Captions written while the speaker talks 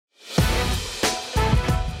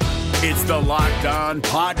It's the Locked On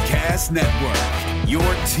Podcast Network, your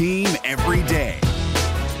team every day.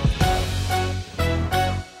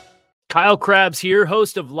 Kyle Krabs here,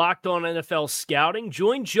 host of Locked On NFL Scouting.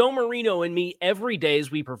 Join Joe Marino and me every day as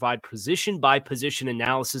we provide position-by-position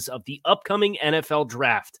analysis of the upcoming NFL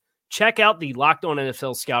Draft. Check out the Locked On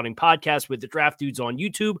NFL Scouting podcast with the Draft Dudes on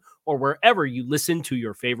YouTube or wherever you listen to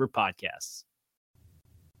your favorite podcasts.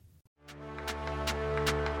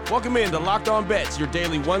 Welcome in to Locked On Bets, your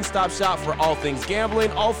daily one-stop shop for all things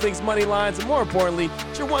gambling, all things money lines, and more importantly,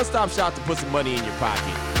 it's your one-stop shop to put some money in your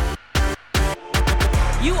pocket.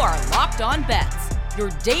 You are Locked On Bets, your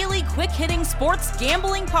daily quick-hitting sports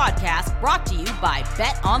gambling podcast brought to you by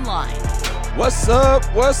Bet Online. What's up?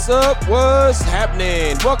 What's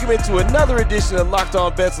happening? Welcome into another edition of Locked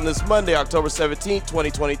On Bets on this Monday, October 17th,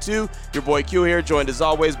 2022. Your boy Q here, joined as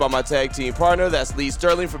always by my tag team partner. That's Lee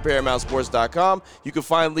Sterling from ParamountSports.com. You can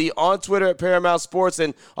find Lee on Twitter at Paramount Sports.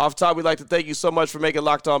 And off top, we'd like to thank you so much for making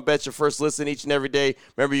Locked On Bets your first listen each and every day.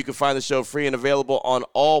 Remember, you can find the show free and available on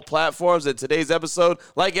all platforms. And today's episode,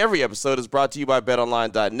 like every episode, is brought to you by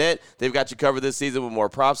BetOnline.net. They've got you covered this season with more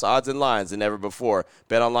props, odds, and lines than ever before.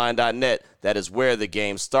 BetOnline.net. That is where the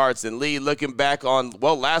game starts. And Lee, looking back on,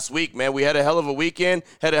 last week, man, we had a hell of a weekend,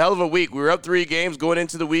 had a hell of a week. We were up 3 games going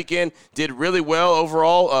into the weekend, did really well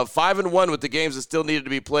overall, 5-1 with the games that still needed to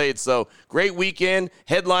be played. So great weekend,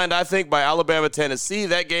 headlined, I think, by Alabama, Tennessee.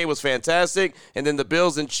 That game was fantastic. And then the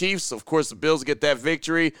Bills and Chiefs, of course, the Bills get that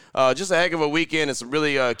victory. Just a heck of a weekend and some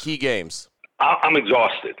really key games. I'm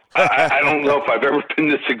exhausted. I don't know if I've ever been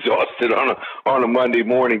this exhausted on a Monday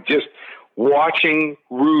morning. Just watching,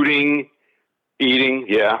 rooting, eating,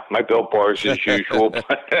 my Built Bars as usual,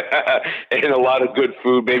 and a lot of good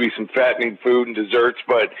food, maybe some fattening food and desserts,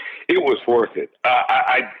 but it was worth it.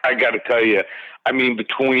 I got to tell you, I mean,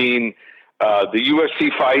 between the UFC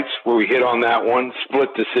fights where we hit on that one, split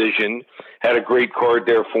decision, had a great card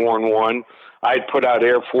there, 4-1. I'd put out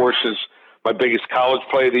Air Force as my biggest college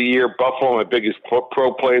play of the year, Buffalo, my biggest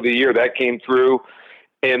pro play of the year. That came through.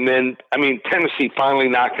 And then, I mean, Tennessee finally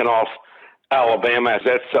knocking off Alabama as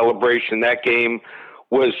that celebration. That game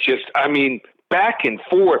was just, I mean, back and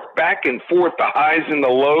forth, the highs and the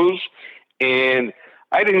lows. And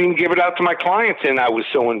I didn't even give it out to my clients, and I was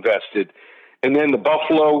so invested. And then the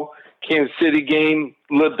Buffalo-Kansas City game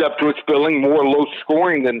lived up to its billing, more low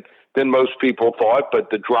scoring than most people thought, but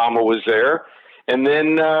the drama was there. And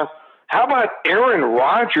then how about Aaron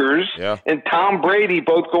Rodgers and Tom Brady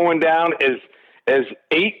both going down as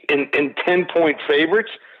 8 and 10-point favorites?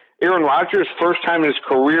 Aaron Rodgers, first time in his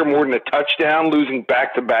career, more than a touchdown, losing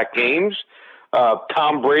back-to-back games.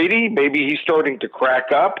 Tom Brady, maybe he's starting to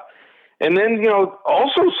crack up. And then,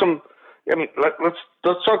 also some, I mean, let's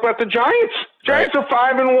talk about the Giants. Giants are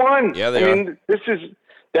 5-1. Yeah, they are.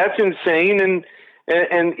 That's insane.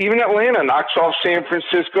 And even Atlanta knocks off San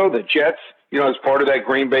Francisco. The Jets, as part of that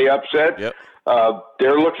Green Bay upset. Yep.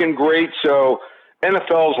 They're looking great. So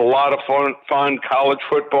NFL is a lot of fun. College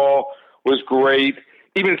football was great.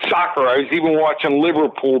 Even soccer, I was even watching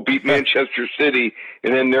Liverpool beat Manchester City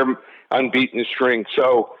and then their unbeaten string.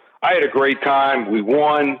 So I had a great time. We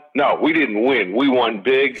won. No, we didn't win. We won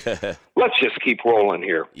big. Let's just keep rolling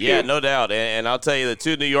here. Yeah, no doubt. And I'll tell you, the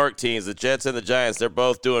two New York teams, the Jets and the Giants, they're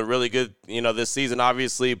both doing really good, this season,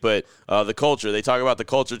 obviously. But the culture, they talk about the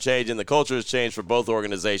culture change, and the culture has changed for both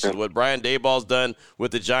organizations. What Brian Daboll's done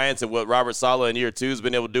with the Giants and what Robert Saleh in year 2 has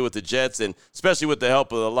been able to do with the Jets, and especially with the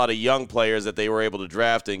help of a lot of young players that they were able to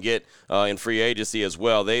draft and get in free agency as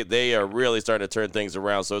well. They are really starting to turn things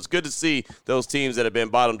around. So it's good to see those teams that have been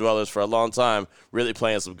bottom dwellers for a long time really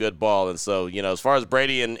playing some good ball. And so, as far as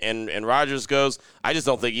Brady and Rodgers goes, I just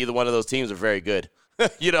don't think either one of those teams are very good.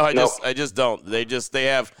 I just don't. They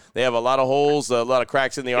have a lot of holes, a lot of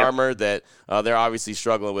cracks in the armor that they're obviously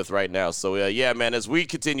struggling with right now. So man, as we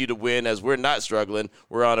continue to win, as we're not struggling,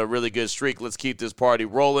 we're on a really good streak. Let's keep this party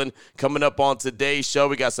rolling. Coming up on today's show,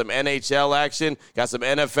 we got some NHL action, got some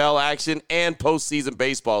NFL action, and postseason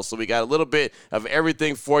baseball. So we got a little bit of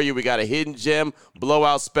everything for you. We got a hidden gem,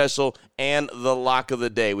 blowout special, and the lock of the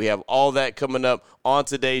day. We have all that coming up on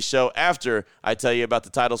today's show after I tell you about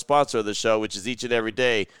the title sponsor of the show, which is each and every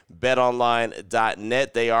day,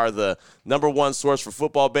 BetOnline.net. They are the #1 source for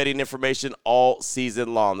football betting information all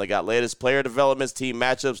season long. They got latest player developments, team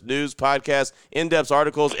matchups, news, podcasts, in-depth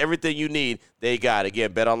articles, everything you need. They got.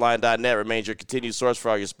 Again, BetOnline.net remains your continued source for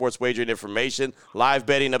all your sports wagering information, live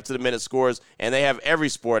betting, up-to-the-minute scores, and they have every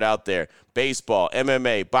sport out there. Baseball,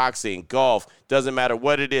 MMA, boxing, golf, doesn't matter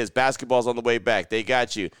what it is. Basketball's on the way back. They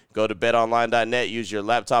got you. Go to BetOnline.net. Use your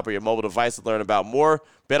laptop or your mobile device to learn about more.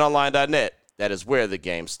 BetOnline.net. That is where the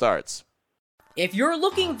game starts. If you're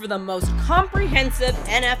looking for the most comprehensive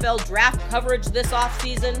NFL draft coverage this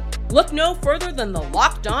offseason, look no further than the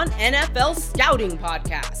Locked On NFL Scouting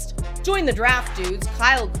Podcast. Join the draft dudes,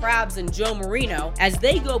 Kyle Krabs and Joe Marino, as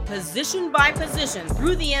they go position by position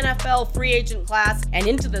through the NFL free agent class and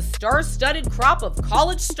into the star-studded crop of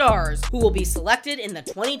college stars who will be selected in the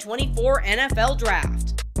 2024 NFL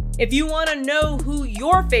Draft. If you want to know who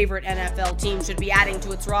your favorite NFL team should be adding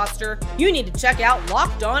to its roster, you need to check out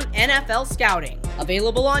Locked On NFL Scouting,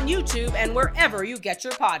 available on YouTube and wherever you get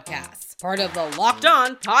your podcasts. Part of the Locked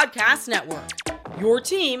On Podcast Network, your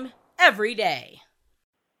team every day.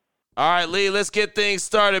 All right, Lee, let's get things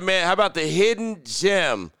started, man. How about the hidden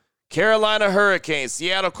gem? Carolina Hurricanes,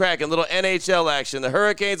 Seattle Kraken, little NHL action. The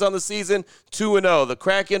Hurricanes on the season, 2-0. The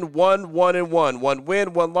Kraken 1-1-1. 1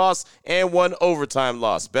 win, 1 loss, and 1 overtime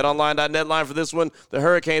loss. BetOnline.net line for this one. The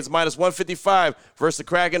Hurricanes minus 155 versus the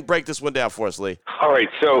Kraken. Break this one down for us, Lee. All right,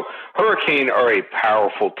 so Hurricane are a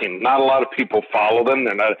powerful team. Not a lot of people follow them.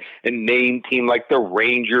 They're not a name team like the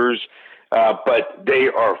Rangers, but they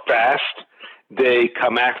are fast. They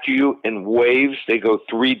come after you in waves. They go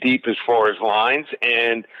 3 deep as far as lines,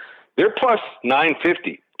 and they're plus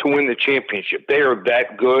 950 to win the championship. They are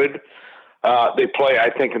that good. They play, I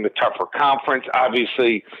think, in the tougher conference.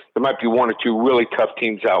 Obviously, there might be 1 or 2 really tough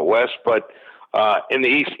teams out west, but in the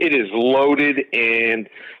East, it is loaded, and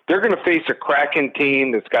they're going to face a Kraken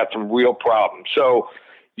team that's got some real problems. So,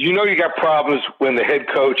 you know you got problems when the head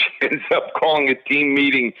coach ends up calling a team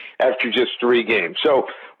meeting after just 3 games. So,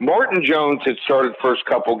 Martin Jones had started the first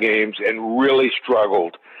couple games and really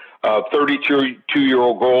struggled.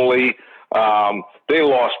 32-year-old goalie. They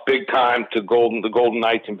lost big time to the Golden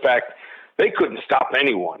Knights. In fact, they couldn't stop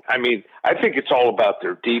anyone. I mean, I think it's all about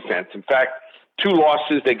their defense. In fact, 2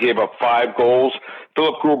 losses, they gave up 5 goals.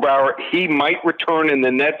 Philip Grubauer, he might return in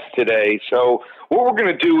the nets today. So what we're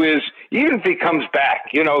going to do is, even if he comes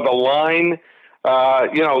back, the line,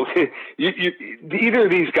 either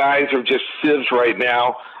of these guys are just sieves right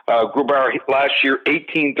now. Grubauer last year,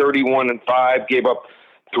 18-31-5, gave up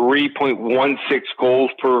 3.16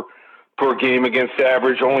 goals per game against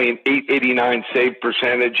average, only an .889 save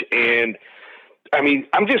percentage. And, I mean,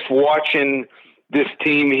 I'm just watching this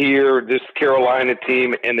team here, this Carolina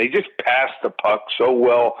team, and they just pass the puck so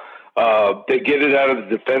well. They get it out of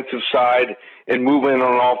the defensive side and move in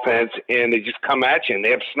on offense, and they just come at you. And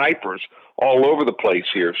they have snipers all over the place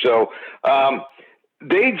here. So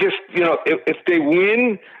they just, if they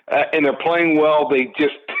win and they're playing well, they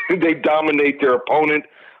dominate their opponent.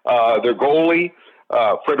 Their goalie,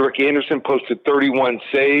 Frederik Andersen, posted 31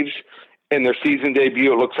 saves in their season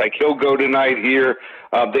debut. It looks like he'll go tonight here.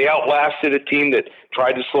 They outlasted a team that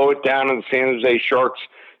tried to slow it down in the San Jose Sharks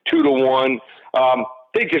 2-1.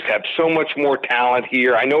 They just have so much more talent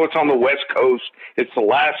here. I know it's on the West Coast. It's the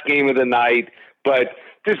last game of the night, but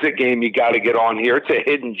this is a game you got to get on here. It's a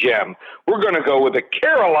hidden gem. We're going to go with the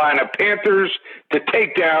Carolina Panthers to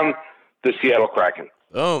take down the Seattle Kraken.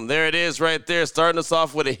 Boom, there it is right there, starting us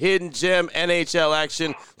off with a hidden gem NHL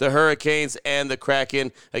action, the Hurricanes and the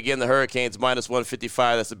Kraken. Again, the Hurricanes minus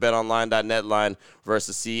 155. That's the BetOnline.net line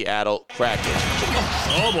versus Seattle Kraken.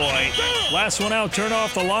 Oh, boy. Last one out, turn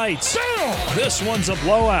off the lights. This one's a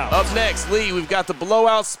blowout. Up next, Lee, we've got the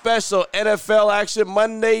blowout special NFL action,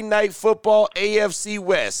 Monday Night Football, AFC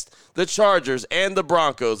West. The Chargers and the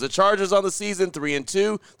Broncos. The Chargers on the season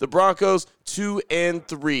 3-2. The Broncos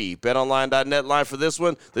 2-3. BetOnline.net line for this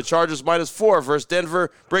one. The Chargers -4 versus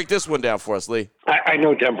Denver. Break this one down for us, Lee. I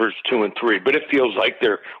know Denver's 2-3, but it feels like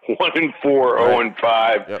they're 1-4,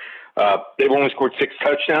 0-5. Yep. They've only scored 6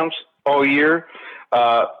 touchdowns all year.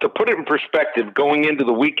 To put it in perspective, going into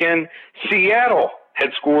the weekend, Seattle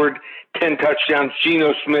had scored 10 touchdowns.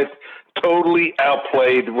 Geno Smith totally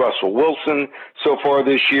outplayed Russell Wilson so far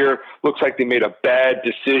this year. Looks like they made a bad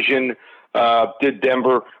decision, did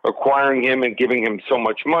Denver, acquiring him and giving him so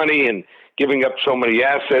much money and giving up so many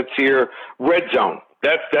assets here. Red zone,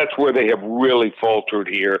 that's where they have really faltered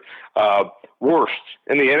here. Worst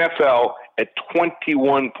in the NFL at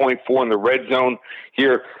 21.4 in the red zone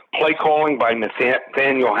here. Play calling by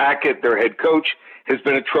Nathaniel Hackett, their head coach, has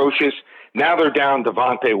been atrocious. Now they're down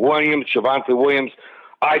Javonte Williams,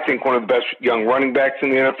 I think one of the best young running backs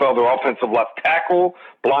in the NFL. Their offensive left tackle,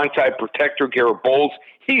 blindside protector, Garrett Bowles,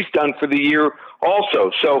 he's done for the year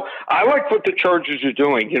also. So I like what the Chargers are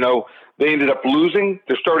doing. They ended up losing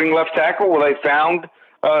their starting left tackle. Well, they found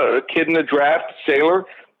a kid in the draft, Saylor,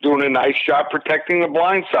 doing a nice job protecting the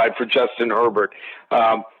blind side for Justin Herbert.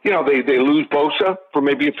 They lose Bosa for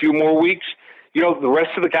maybe a few more weeks. The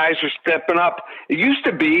rest of the guys are stepping up. It used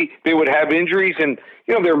to be they would have injuries and,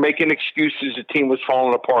 they were making excuses. The team was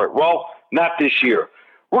falling apart. Well, not this year.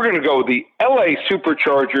 We're going to go the LA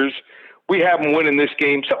Superchargers. We have them winning this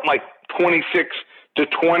game, something like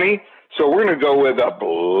 26-20. So we're going to go with a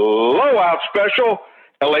blowout special.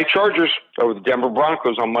 LA Chargers over the Denver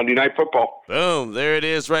Broncos on Monday Night Football. Boom. There it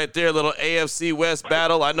is right there. Little AFC West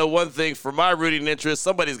battle. I know one thing for my rooting interest,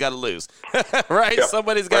 somebody's got to lose. Right? Yep.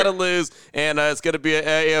 Somebody's got to lose. And it's going to be an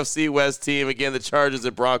AFC West team. Again, the Chargers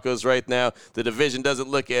and Broncos right now. The division doesn't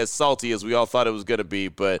look as salty as we all thought it was going to be.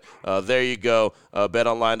 But there you go.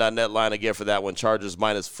 BetOnline.net line again for that one. Chargers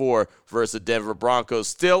 -4 versus the Denver Broncos.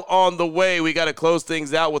 Still on the way. We got to close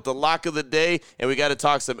things out with the lock of the day. And we got to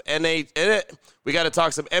talk some MLB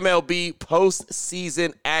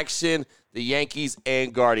postseason action, the Yankees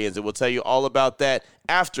and Guardians. And we'll tell you all about that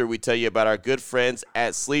after we tell you about our good friends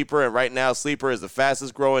at Sleeper. And right now, Sleeper is the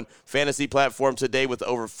fastest growing fantasy platform today with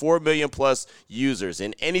over 4 million plus users.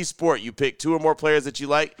 In any sport, you pick 2 or more players that you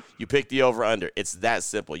like, you pick the over-under. It's that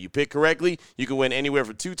simple. You pick correctly, you can win anywhere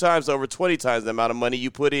from 2 times to over 20 times the amount of money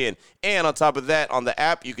you put in. And on top of that, on the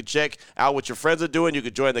app, you can check out what your friends are doing. You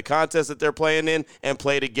can join the contest that they're playing in and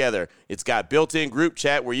play together. It's got built-in group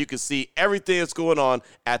chat where you can see everything that's going on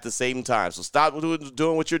at the same time. So stop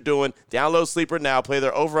doing what you're doing. Download Sleeper now, play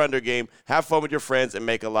their over-under game, have fun with your friends, and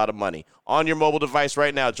make a lot of money. On your mobile device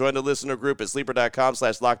right now, join the listener group at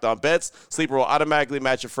sleeper.com/lockedonbets. Sleeper will automatically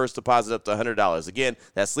match your first deposit up to $100. Again,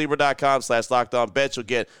 that's sleeper.com/lockedonbets. You'll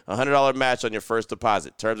get a $100 match on your first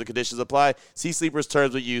deposit. Terms and conditions apply. See Sleeper's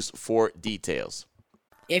terms of use for details.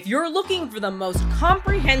 If you're looking for the most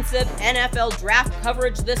comprehensive NFL draft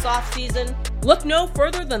coverage this offseason, look no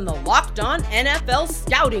further than the Locked On NFL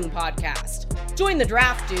Scouting Podcast. Join the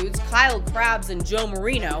draft dudes, Kyle Krabs and Joe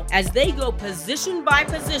Marino, as they go position by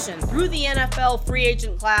position through the NFL free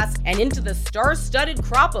agent class and into the star-studded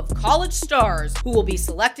crop of college stars who will be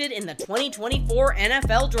selected in the 2024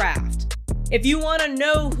 NFL Draft. If you want to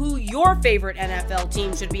know who your favorite NFL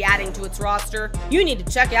team should be adding to its roster, you need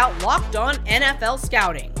to check out Locked On NFL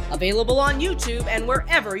Scouting, available on YouTube and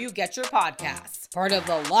wherever you get your podcasts. Part of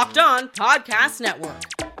the Locked On Podcast Network,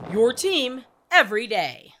 your team every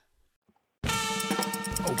day.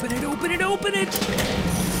 Open it, open it, open it.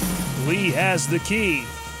 Lee has the key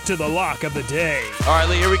to the lock of the day. All right,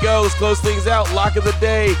 Lee, here we go. Let's close things out. Lock of the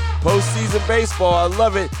day, postseason baseball. I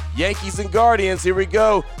love it. Yankees and Guardians. Here we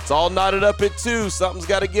go. It's all knotted up at 2. Something's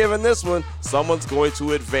got to give in this one. Someone's going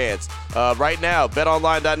to advance. Right now,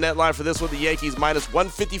 BetOnline.net line for this one. The Yankees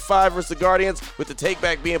 -155 versus the Guardians, with the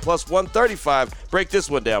takeback being +135. Break this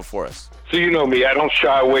one down for us. So you know me. I don't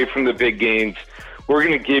shy away from the big games. We're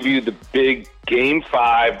going to give you the big Game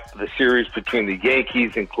 5, the series between the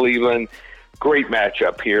Yankees and Cleveland. Great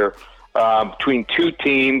matchup here between 2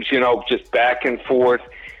 teams, just back and forth.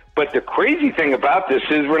 But the crazy thing about this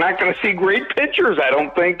is we're not going to see great pitchers, I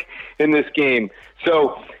don't think, in this game.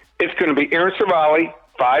 So it's going to be Aaron Cervalli,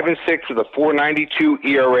 5-6 with a 4.92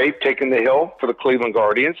 ERA, taking the hill for the Cleveland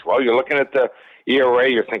Guardians. Well, you're looking at the ERA,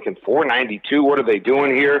 you're thinking 4.92. What are they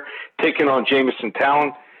doing here? Taking on Jamison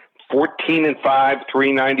Talon, 14-5,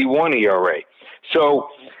 3.91 ERA. So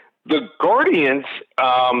the Guardians,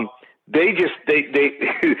 they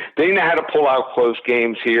know how to pull out close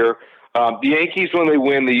games here. The Yankees, when they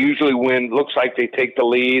win, they usually win. Looks like they take the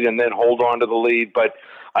lead and then hold on to the lead. But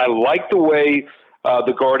I like the way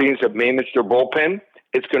the Guardians have managed their bullpen.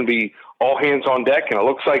 It's going to be all hands on deck, and it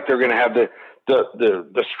looks like they're going to have the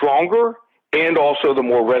stronger and also the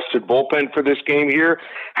more rested bullpen for this game here.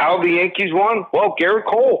 How the Yankees won? Well, Garrett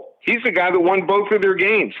Cole. He's the guy that won both of their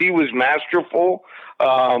games. He was masterful,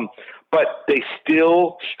 but they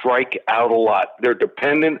still strike out a lot. They're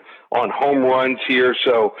dependent on home runs here.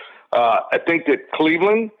 So I think that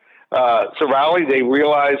Cleveland, Cervalli, they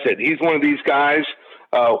realize that he's one of these guys,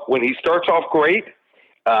 when he starts off great,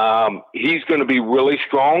 he's going to be really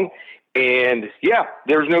strong. And, yeah,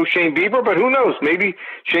 there's no Shane Bieber, but who knows? Maybe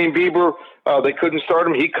Shane Bieber, they couldn't start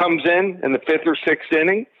him. He comes in the 5th or 6th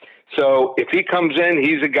inning. So if he comes in,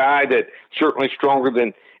 he's a guy that's certainly stronger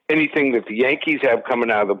than anything that the Yankees have coming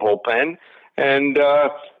out of the bullpen. And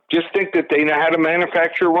just think that they know how to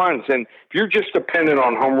manufacture runs. And if you're just dependent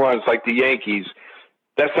on home runs like the Yankees,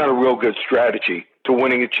 that's not a real good strategy to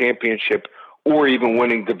winning a championship or even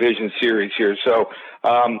winning division series here. So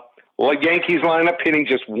Yankees lineup hitting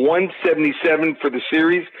just 177 for the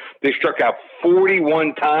series. They struck out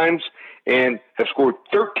 41 times and have scored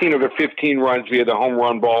 13 of their 15 runs via the home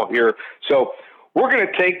run ball here. So we're going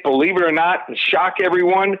to take, believe it or not, and shock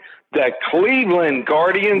everyone, the Cleveland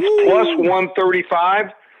Guardians plus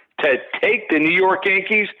 135 to take the New York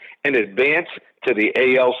Yankees and advance to the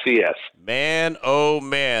ALCS. Man, oh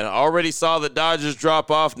man, already saw the Dodgers drop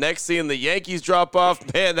off. Next, seeing the Yankees drop off,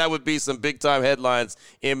 man, that would be some big-time headlines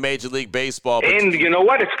in Major League Baseball. And you know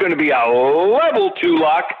what? It's going to be a level 2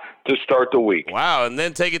 lock to start the week. Wow, and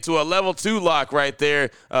then take it to a level 2 lock right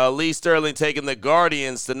there. Lee Sterling taking the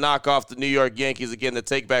Guardians to knock off the New York Yankees. Again, the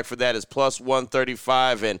take back for that is plus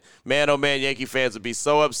 135. And man, oh man, Yankee fans would be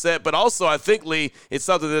so upset. But also, I think, Lee, it's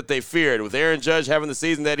something that they feared. With Aaron Judge having the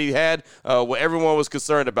season that he had, everyone was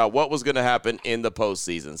concerned about what was going to happen in the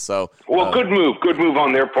postseason. So, well, good move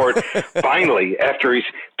on their part. Finally, after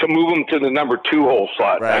to move him to the number 2 hole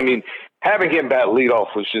slot. Right. I mean, having him bat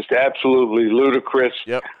leadoff was just absolutely ludicrous.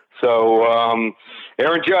 Yep. So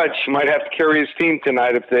Aaron Judge might have to carry his team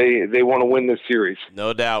tonight if they want to win this series.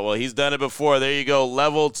 No doubt. Well, he's done it before. There you go.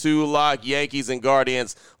 Level 2 lock, Yankees and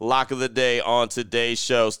Guardians. Lock of the day on today's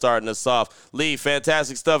show, starting us off. Lee,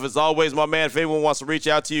 fantastic stuff as always, my man. If anyone wants to reach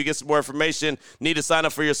out to you, get some more information, need to sign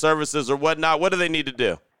up for your services or whatnot, what do they need to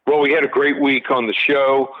do? Well, we had a great week on the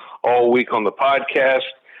show, all week on the podcast.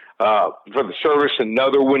 For the service,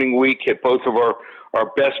 another winning week. Hit both of our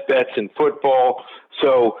best bets in football.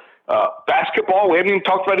 So basketball, we haven't even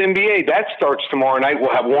talked about NBA. That starts tomorrow night.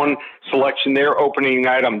 We'll have one selection there. Opening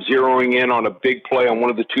night, I'm zeroing in on a big play on one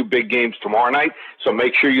of the 2 big games tomorrow night. So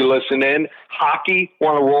make sure you listen in. Hockey,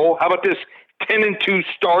 want to roll? How about this 10-2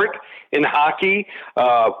 start in hockey?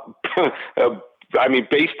 I mean,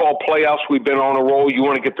 baseball playoffs, we've been on a roll. You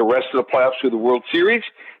want to get the rest of the playoffs through the World Series?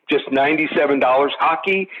 Just $97.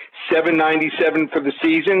 Hockey, $7.97 for the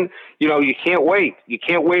season. You know, you can't wait. You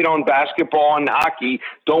can't wait on basketball and hockey.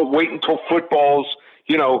 Don't wait until football's,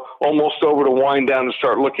 almost over to wind down and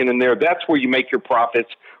start looking in there. That's where you make your profits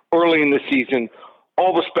early in the season.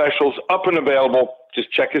 All the specials up and available.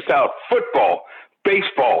 Just check us out. Football,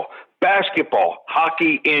 baseball, basketball,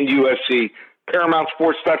 hockey, and UFC.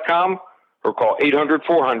 ParamountSports.com or call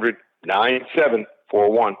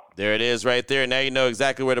 800-400-9741. There it is right there. Now you know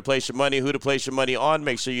exactly where to place your money, who to place your money on.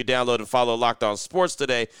 Make sure you download and follow Locked On Sports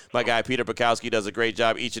today. My guy Peter Bukowski does a great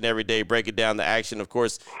job each and every day breaking down the action, of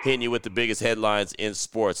course, hitting you with the biggest headlines in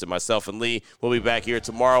sports. And myself and Lee will be back here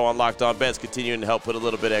tomorrow on Locked On Bets, continuing to help put a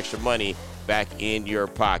little bit extra money back in your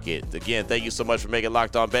pocket. Again, thank you so much for making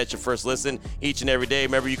Locked On Bets your first listen each and every day.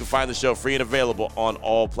 Remember, you can find the show free and available on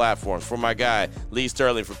all platforms. For my guy, Lee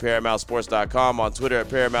Sterling from ParamountSports.com, on Twitter at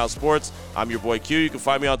Paramount Sports. I'm your boy Q. You can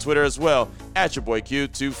find me on Twitter as well, at your boy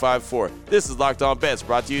Q254. This is Locked On Bets,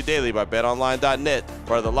 brought to you daily by BetOnline.net,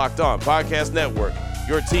 part of the Locked On Podcast Network,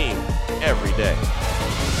 your team every day.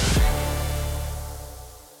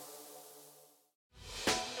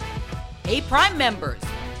 Hey, Prime members,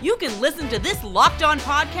 you can listen to this Locked On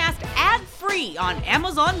podcast ad-free on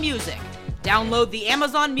Amazon Music. Download the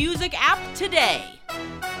Amazon Music app today.